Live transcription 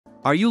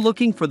Are you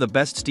looking for the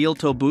best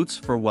steel-toe boots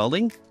for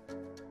welding?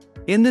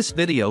 In this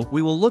video,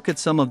 we will look at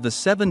some of the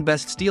 7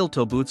 best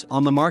steel-toe boots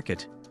on the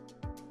market.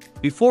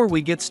 Before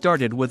we get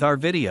started with our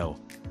video,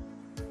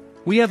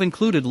 we have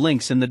included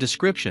links in the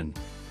description,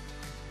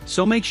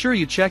 so make sure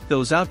you check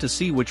those out to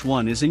see which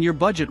one is in your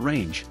budget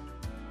range.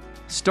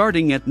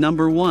 Starting at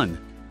number 1.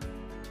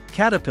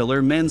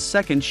 Caterpillar Men's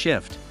Second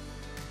Shift.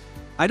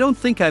 I don't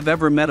think I've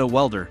ever met a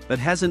welder that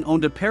hasn't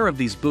owned a pair of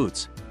these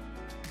boots.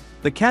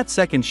 The Cat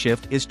Second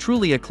Shift is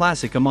truly a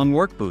classic among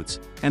work boots,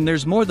 and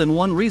there's more than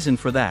one reason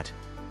for that.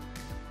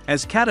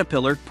 As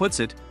Caterpillar puts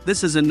it,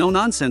 this is a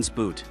no-nonsense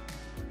boot.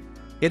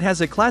 It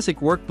has a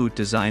classic work boot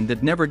design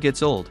that never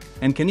gets old,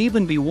 and can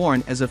even be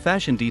worn as a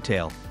fashion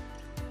detail.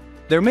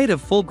 They're made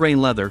of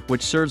full-grain leather,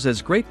 which serves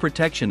as great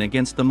protection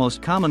against the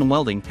most common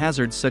welding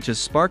hazards such as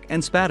spark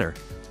and spatter.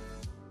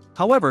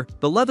 However,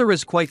 the leather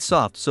is quite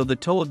soft, so the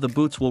toe of the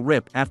boots will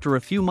rip after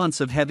a few months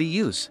of heavy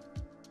use.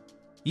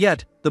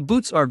 Yet, the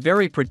boots are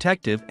very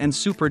protective and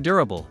super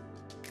durable.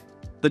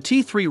 The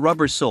T3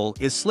 rubber sole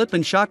is slip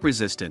and shock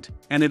resistant,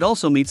 and it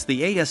also meets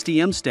the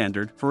ASTM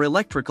standard for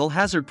electrical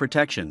hazard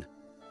protection.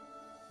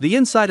 The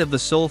inside of the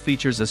sole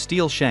features a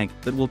steel shank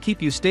that will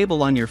keep you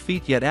stable on your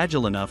feet yet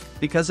agile enough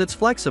because it's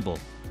flexible.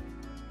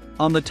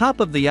 On the top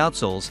of the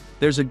outsoles,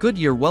 there's a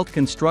Goodyear welt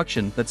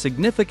construction that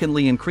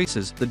significantly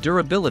increases the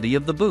durability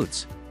of the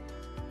boots.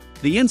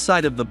 The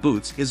inside of the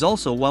boots is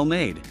also well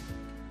made.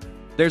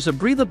 There's a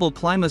breathable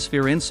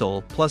Climasphere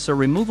insole plus a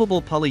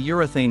removable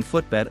polyurethane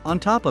footbed on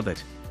top of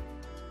it.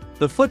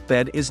 The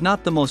footbed is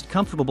not the most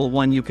comfortable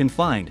one you can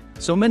find,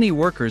 so many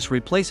workers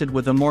replace it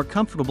with a more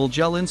comfortable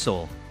gel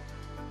insole.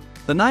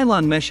 The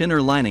nylon mesh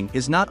inner lining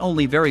is not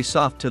only very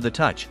soft to the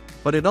touch,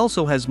 but it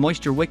also has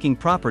moisture-wicking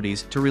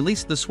properties to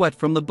release the sweat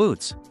from the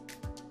boots.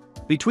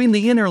 Between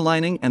the inner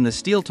lining and the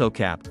steel toe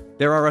cap,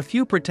 there are a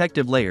few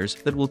protective layers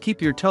that will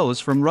keep your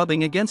toes from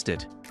rubbing against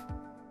it.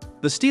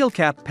 The steel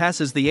cap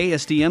passes the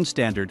ASTM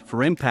standard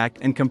for impact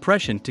and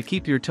compression to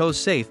keep your toes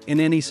safe in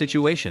any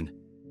situation.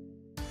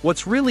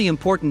 What's really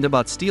important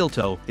about steel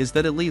toe is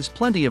that it leaves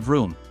plenty of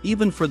room,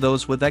 even for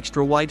those with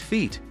extra wide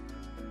feet.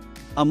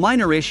 A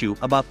minor issue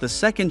about the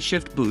second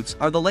shift boots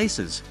are the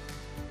laces.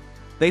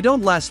 They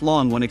don't last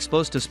long when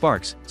exposed to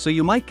sparks, so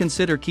you might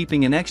consider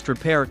keeping an extra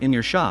pair in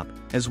your shop,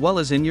 as well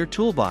as in your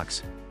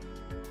toolbox.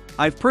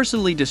 I've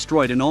personally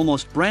destroyed an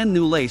almost brand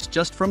new lace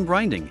just from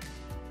grinding.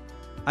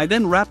 I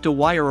then wrapped a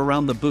wire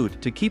around the boot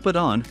to keep it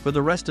on for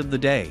the rest of the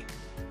day.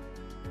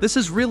 This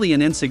is really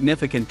an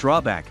insignificant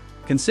drawback,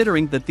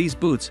 considering that these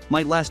boots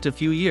might last a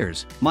few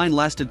years. Mine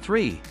lasted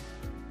 3.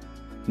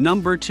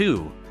 Number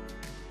 2.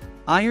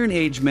 Iron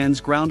Age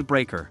Men's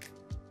Groundbreaker.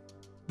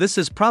 This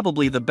is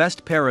probably the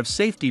best pair of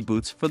safety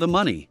boots for the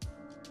money.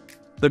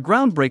 The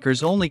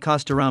Groundbreakers only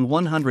cost around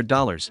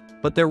 $100,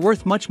 but they're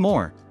worth much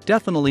more,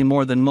 definitely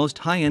more than most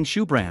high-end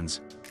shoe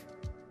brands.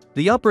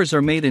 The uppers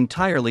are made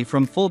entirely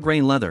from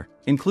full-grain leather,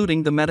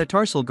 including the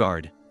metatarsal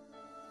guard.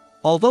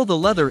 Although the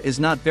leather is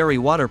not very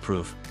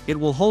waterproof, it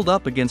will hold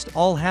up against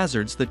all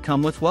hazards that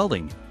come with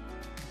welding.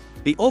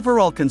 The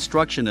overall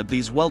construction of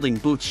these welding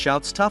boots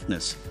shouts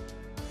toughness.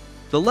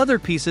 The leather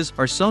pieces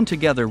are sewn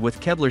together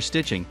with Kevlar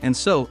stitching, and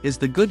so is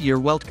the Goodyear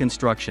welt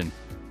construction.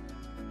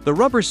 The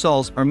rubber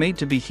soles are made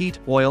to be heat,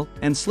 oil,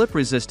 and slip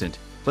resistant,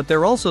 but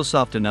they're also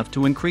soft enough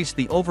to increase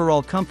the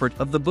overall comfort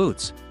of the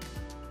boots.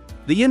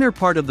 The inner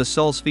part of the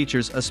soles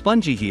features a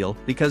spongy heel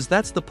because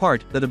that's the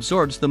part that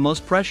absorbs the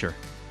most pressure.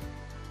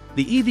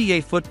 The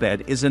EVA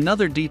footbed is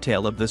another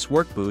detail of this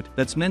work boot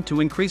that's meant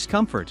to increase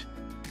comfort.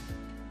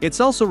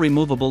 It's also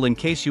removable in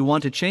case you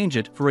want to change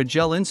it for a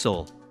gel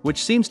insole,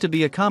 which seems to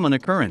be a common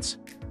occurrence.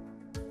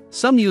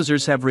 Some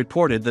users have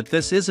reported that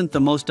this isn't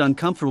the most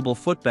uncomfortable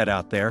footbed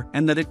out there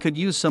and that it could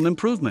use some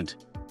improvement.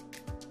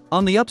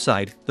 On the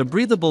upside, the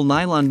breathable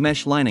nylon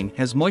mesh lining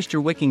has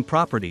moisture-wicking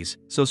properties,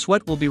 so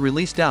sweat will be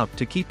released out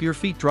to keep your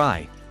feet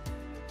dry.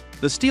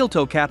 The steel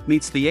toe cap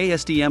meets the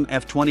ASTM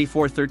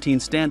F2413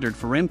 standard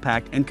for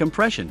impact and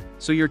compression,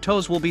 so your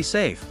toes will be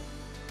safe.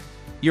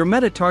 Your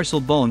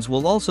metatarsal bones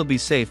will also be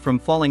safe from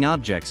falling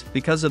objects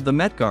because of the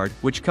Met Guard,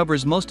 which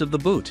covers most of the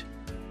boot.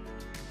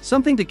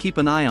 Something to keep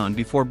an eye on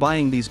before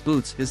buying these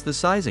boots is the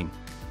sizing.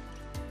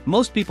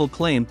 Most people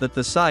claim that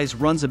the size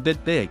runs a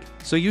bit big,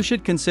 so you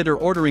should consider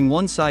ordering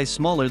one size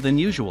smaller than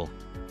usual.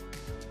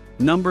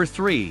 Number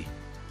 3.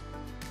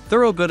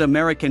 Thorogood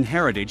American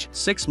Heritage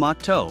 6-Mach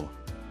Toe.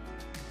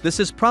 This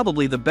is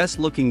probably the best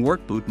looking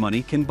work boot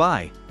money can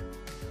buy.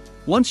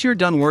 Once you're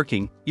done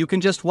working, you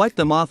can just wipe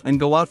them off and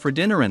go out for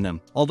dinner in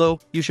them, although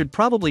you should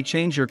probably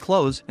change your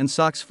clothes and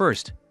socks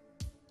first.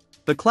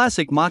 The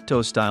classic mock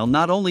toe style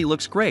not only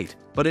looks great,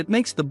 but it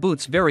makes the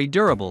boots very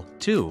durable,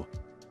 too.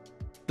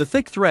 The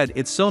thick thread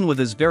it's sewn with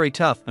is very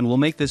tough and will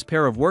make this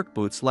pair of work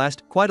boots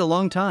last quite a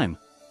long time.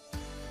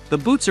 The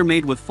boots are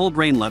made with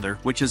full-grain leather,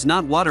 which is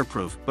not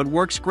waterproof but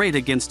works great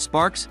against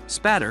sparks,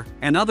 spatter,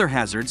 and other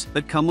hazards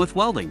that come with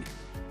welding.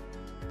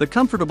 The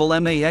comfortable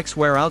MAX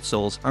wear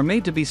outsoles are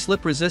made to be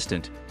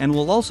slip-resistant and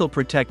will also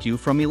protect you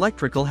from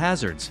electrical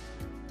hazards.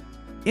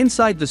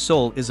 Inside the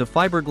sole is a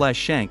fiberglass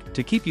shank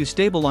to keep you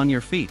stable on your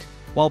feet,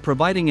 while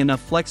providing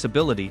enough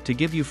flexibility to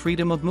give you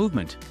freedom of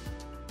movement.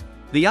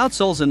 The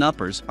outsoles and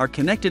uppers are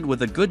connected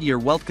with a Goodyear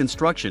welt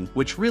construction,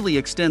 which really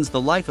extends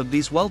the life of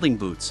these welding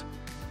boots.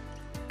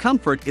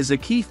 Comfort is a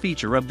key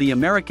feature of the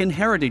American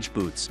Heritage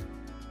boots.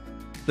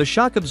 The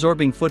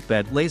shock-absorbing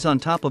footbed lays on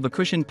top of a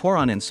cushioned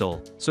pour-on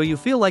insole, so you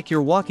feel like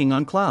you're walking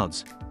on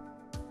clouds.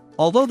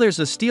 Although there's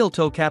a steel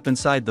toe cap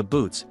inside the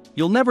boots,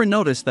 you'll never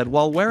notice that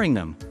while wearing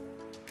them.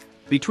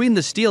 Between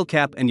the steel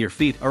cap and your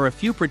feet are a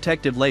few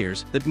protective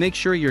layers that make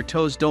sure your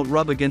toes don't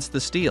rub against the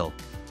steel.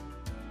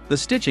 The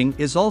stitching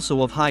is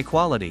also of high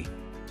quality.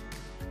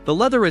 The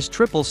leather is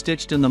triple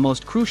stitched in the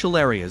most crucial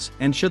areas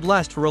and should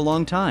last for a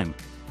long time.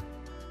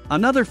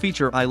 Another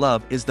feature I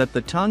love is that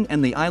the tongue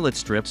and the eyelet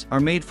strips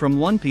are made from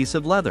one piece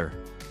of leather.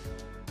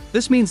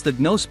 This means that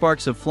no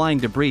sparks of flying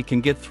debris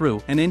can get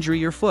through and injure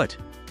your foot.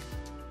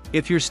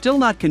 If you're still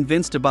not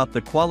convinced about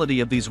the quality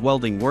of these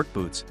welding work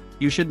boots,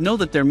 you should know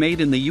that they're made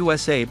in the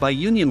USA by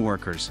union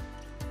workers.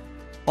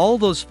 All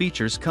those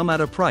features come at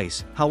a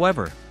price,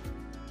 however.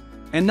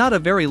 And not a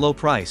very low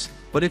price,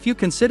 but if you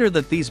consider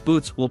that these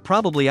boots will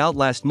probably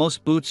outlast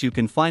most boots you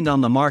can find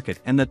on the market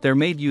and that they're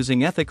made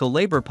using ethical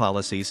labor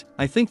policies,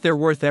 I think they're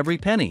worth every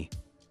penny.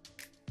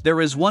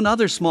 There is one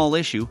other small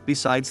issue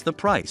besides the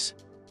price.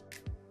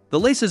 The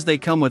laces they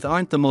come with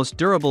aren't the most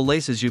durable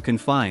laces you can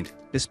find,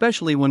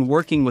 especially when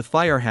working with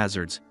fire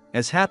hazards,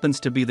 as happens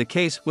to be the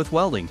case with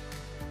welding.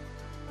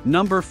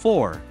 Number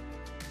 4.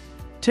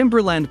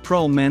 Timberland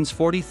Pro Men's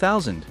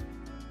 40,000.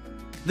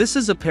 This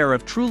is a pair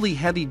of truly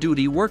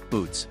heavy-duty work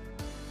boots.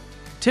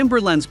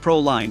 Timberland's Pro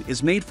line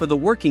is made for the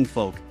working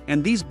folk,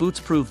 and these boots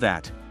prove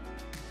that.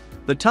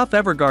 The tough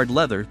Everguard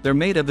leather they're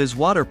made of is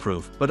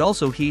waterproof but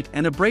also heat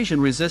and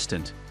abrasion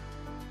resistant.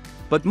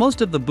 But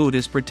most of the boot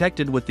is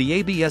protected with the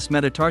ABS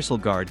metatarsal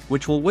guard,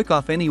 which will wick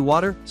off any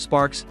water,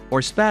 sparks,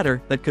 or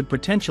spatter that could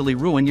potentially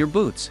ruin your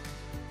boots.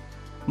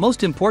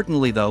 Most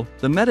importantly though,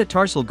 the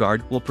metatarsal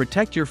guard will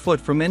protect your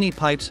foot from any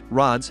pipes,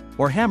 rods,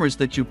 or hammers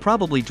that you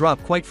probably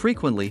drop quite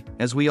frequently,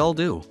 as we all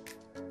do.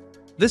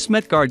 This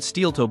MetGuard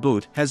steel toe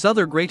boot has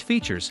other great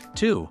features,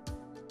 too.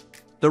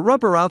 The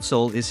rubber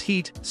outsole is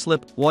heat,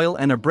 slip, oil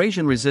and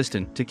abrasion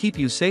resistant to keep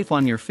you safe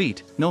on your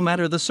feet, no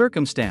matter the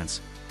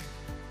circumstance.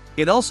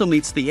 It also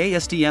meets the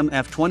ASTM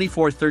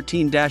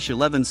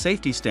F2413-11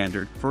 safety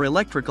standard for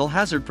electrical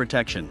hazard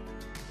protection.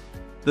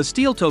 The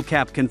steel toe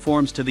cap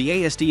conforms to the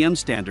ASTM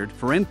standard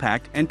for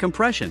impact and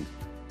compression.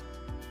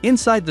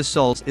 Inside the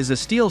soles is a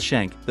steel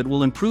shank that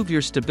will improve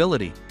your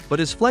stability, but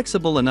is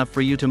flexible enough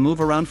for you to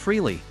move around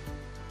freely.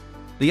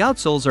 The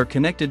outsoles are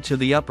connected to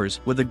the uppers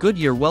with a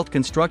Goodyear welt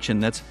construction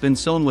that's been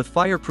sewn with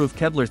fireproof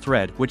Kevlar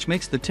thread, which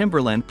makes the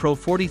Timberland Pro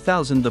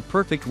 40,000 the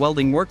perfect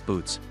welding work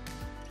boots.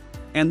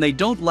 And they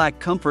don't lack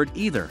comfort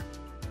either.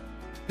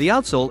 The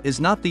outsole is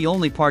not the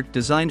only part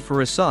designed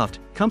for a soft,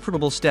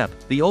 comfortable step.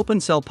 The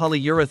open-cell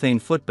polyurethane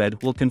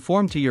footbed will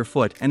conform to your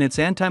foot and its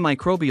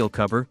antimicrobial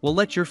cover will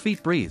let your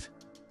feet breathe.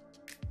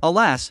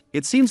 Alas,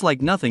 it seems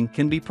like nothing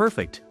can be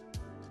perfect.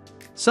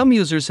 Some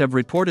users have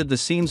reported the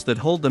seams that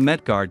hold the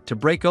MetGuard to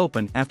break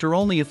open after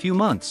only a few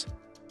months.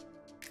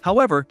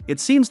 However, it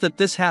seems that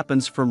this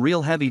happens from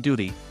real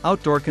heavy-duty,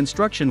 outdoor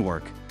construction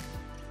work.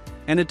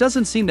 And it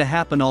doesn't seem to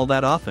happen all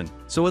that often,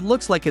 so it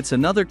looks like it's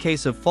another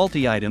case of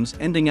faulty items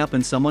ending up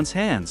in someone's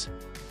hands.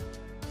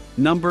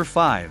 Number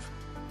 5.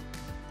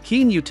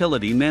 Keen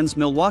Utility Men's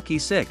Milwaukee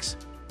 6.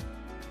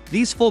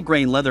 These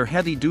full-grain leather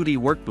heavy-duty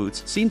work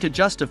boots seem to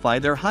justify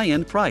their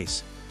high-end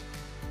price.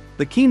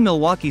 The Keen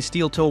Milwaukee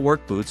steel toe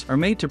work boots are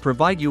made to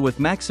provide you with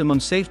maximum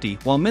safety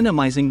while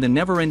minimizing the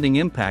never-ending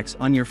impacts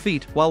on your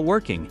feet while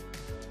working.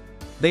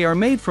 They are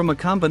made from a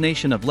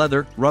combination of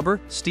leather, rubber,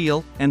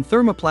 steel, and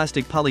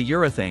thermoplastic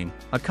polyurethane,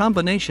 a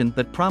combination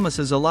that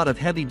promises a lot of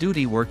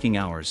heavy-duty working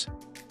hours.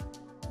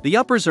 The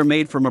uppers are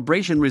made from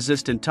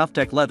abrasion-resistant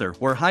Tough-Tech leather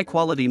where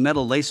high-quality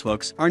metal lace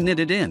hooks are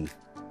knitted in.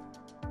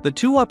 The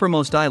two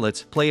uppermost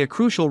eyelets play a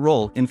crucial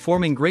role in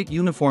forming great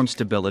uniform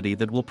stability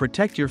that will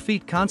protect your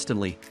feet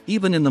constantly,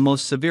 even in the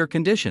most severe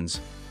conditions.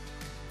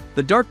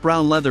 The dark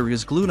brown leather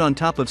is glued on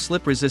top of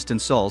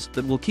slip-resistant soles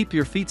that will keep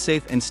your feet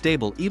safe and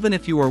stable even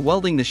if you are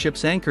welding the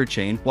ship's anchor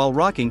chain while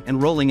rocking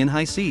and rolling in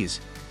high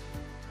seas.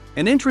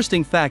 An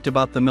interesting fact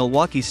about the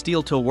Milwaukee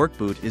steel toe work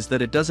boot is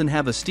that it doesn't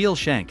have a steel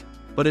shank,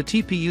 but a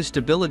TPU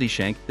stability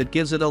shank that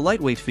gives it a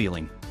lightweight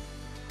feeling.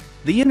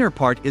 The inner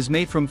part is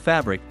made from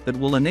fabric that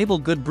will enable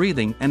good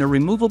breathing and a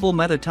removable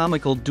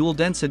metatomical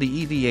dual-density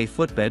EVA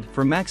footbed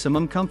for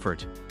maximum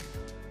comfort.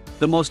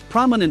 The most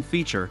prominent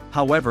feature,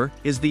 however,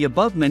 is the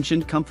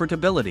above-mentioned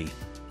comfortability.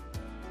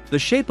 The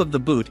shape of the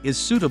boot is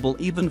suitable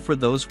even for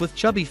those with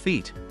chubby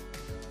feet.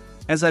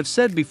 As I've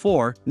said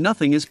before,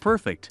 nothing is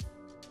perfect.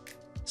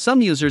 Some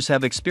users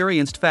have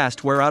experienced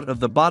fast wear out of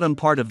the bottom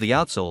part of the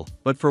outsole,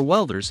 but for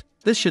welders,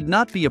 this should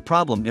not be a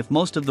problem if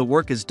most of the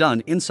work is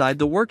done inside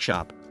the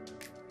workshop.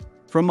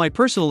 From my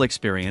personal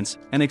experience,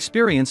 an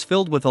experience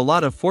filled with a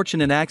lot of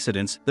fortunate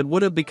accidents that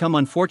would have become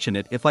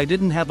unfortunate if I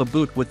didn't have a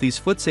boot with these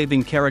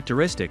foot-saving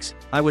characteristics,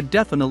 I would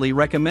definitely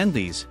recommend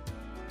these.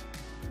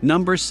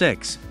 Number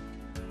 6.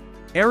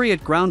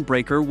 Ariat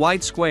Groundbreaker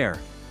Wide Square.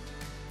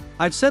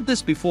 I've said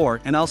this before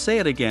and I'll say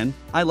it again,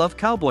 I love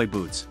cowboy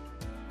boots.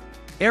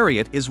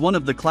 GADGET is one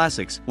of the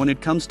classics when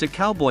it comes to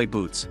cowboy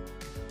boots.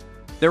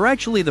 They're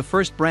actually the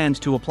first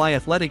brand to apply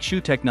athletic shoe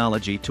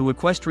technology to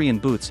equestrian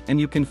boots, and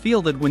you can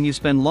feel that when you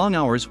spend long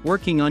hours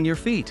working on your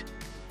feet.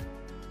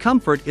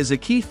 Comfort is a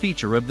key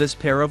feature of this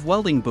pair of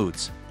welding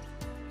boots.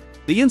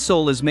 The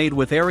insole is made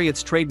with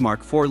GADGET's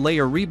trademark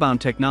 4-layer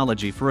rebound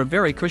technology for a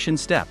very cushioned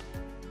step.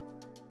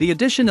 The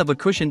addition of a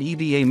cushioned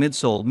EVA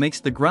midsole makes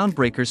the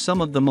groundbreaker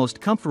some of the most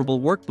comfortable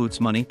work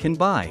boots money can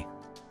buy.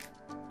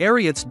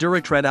 GADGET's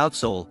DuraTread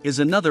outsole is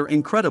another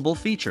incredible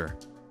feature.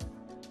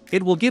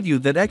 It will give you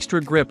that extra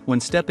grip when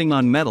stepping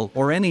on metal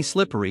or any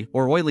slippery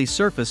or oily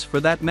surface for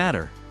that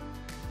matter.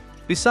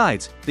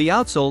 Besides, the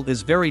outsole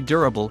is very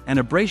durable and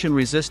abrasion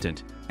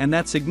resistant, and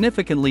that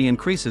significantly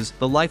increases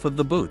the life of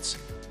the boots.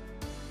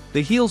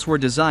 The heels were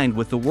designed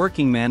with the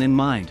working man in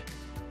mind.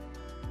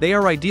 They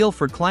are ideal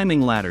for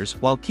climbing ladders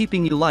while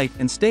keeping you light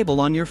and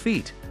stable on your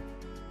feet.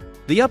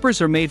 The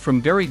uppers are made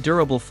from very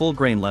durable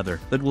full-grain leather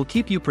that will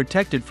keep you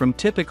protected from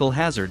typical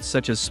hazards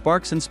such as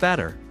sparks and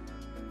spatter.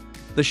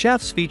 The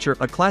shafts feature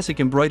a classic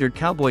embroidered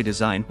cowboy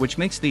design, which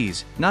makes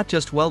these not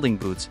just welding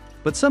boots,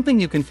 but something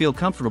you can feel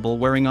comfortable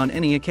wearing on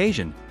any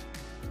occasion.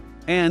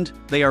 And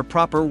they are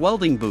proper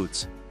welding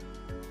boots.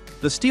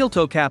 The steel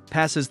toe cap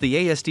passes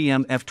the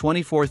ASTM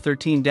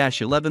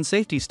F2413-11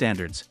 safety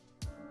standards.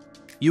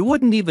 You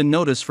wouldn't even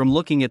notice from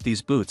looking at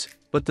these boots,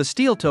 but the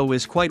steel toe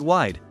is quite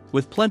wide,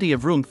 with plenty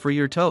of room for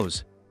your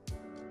toes.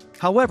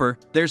 However,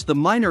 there's the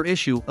minor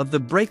issue of the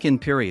break-in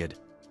period.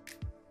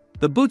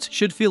 The boots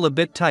should feel a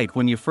bit tight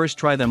when you first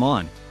try them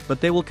on, but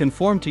they will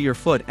conform to your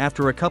foot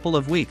after a couple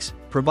of weeks,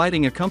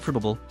 providing a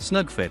comfortable,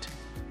 snug fit.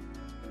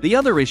 The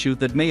other issue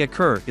that may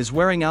occur is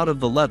wearing out of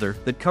the leather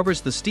that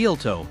covers the steel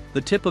toe, the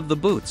tip of the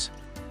boots.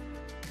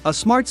 A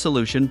smart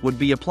solution would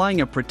be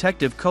applying a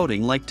protective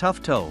coating like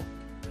Tough Toe.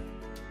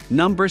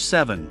 Number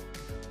 7.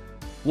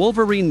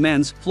 Wolverine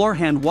Men's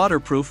Floorhand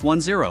Waterproof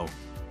 10.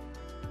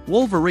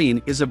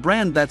 Wolverine is a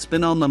brand that's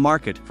been on the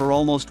market for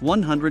almost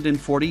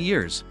 140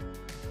 years.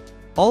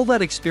 All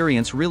that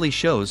experience really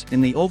shows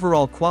in the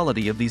overall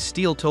quality of these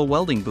steel-toe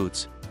welding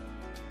boots.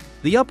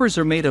 The uppers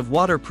are made of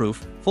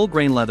waterproof,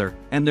 full-grain leather,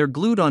 and they're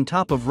glued on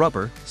top of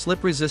rubber,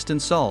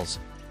 slip-resistant soles.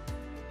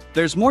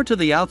 There's more to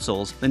the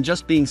outsoles than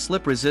just being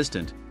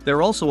slip-resistant,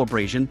 they're also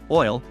abrasion,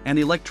 oil, and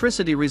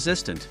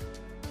electricity-resistant.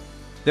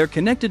 They're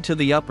connected to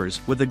the uppers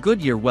with a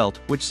Goodyear welt,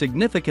 which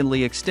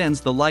significantly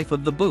extends the life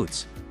of the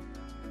boots.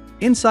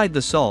 Inside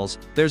the soles,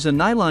 there's a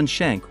nylon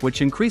shank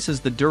which increases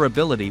the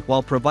durability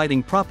while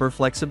providing proper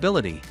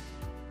flexibility.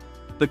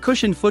 The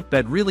cushioned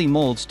footbed really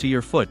molds to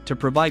your foot to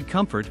provide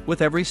comfort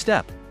with every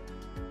step.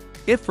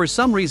 If for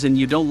some reason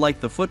you don't like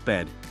the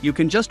footbed, you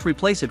can just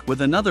replace it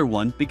with another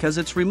one because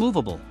it's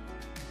removable.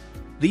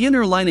 The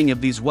inner lining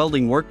of these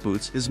welding work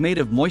boots is made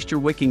of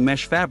moisture-wicking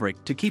mesh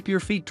fabric to keep your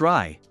feet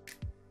dry.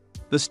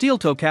 The steel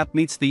toe cap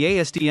meets the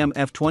ASTM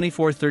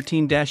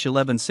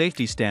F2413-11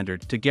 safety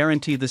standard to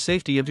guarantee the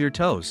safety of your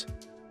toes.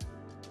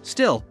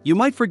 Still, you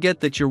might forget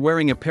that you're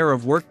wearing a pair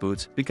of work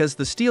boots because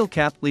the steel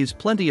cap leaves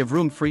plenty of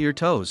room for your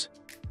toes.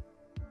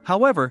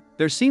 However,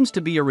 there seems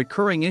to be a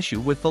recurring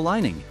issue with the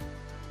lining.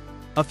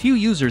 A few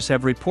users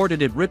have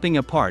reported it ripping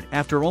apart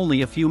after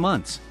only a few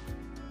months.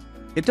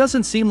 It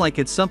doesn't seem like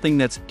it's something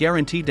that's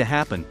guaranteed to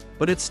happen,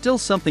 but it's still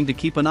something to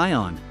keep an eye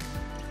on.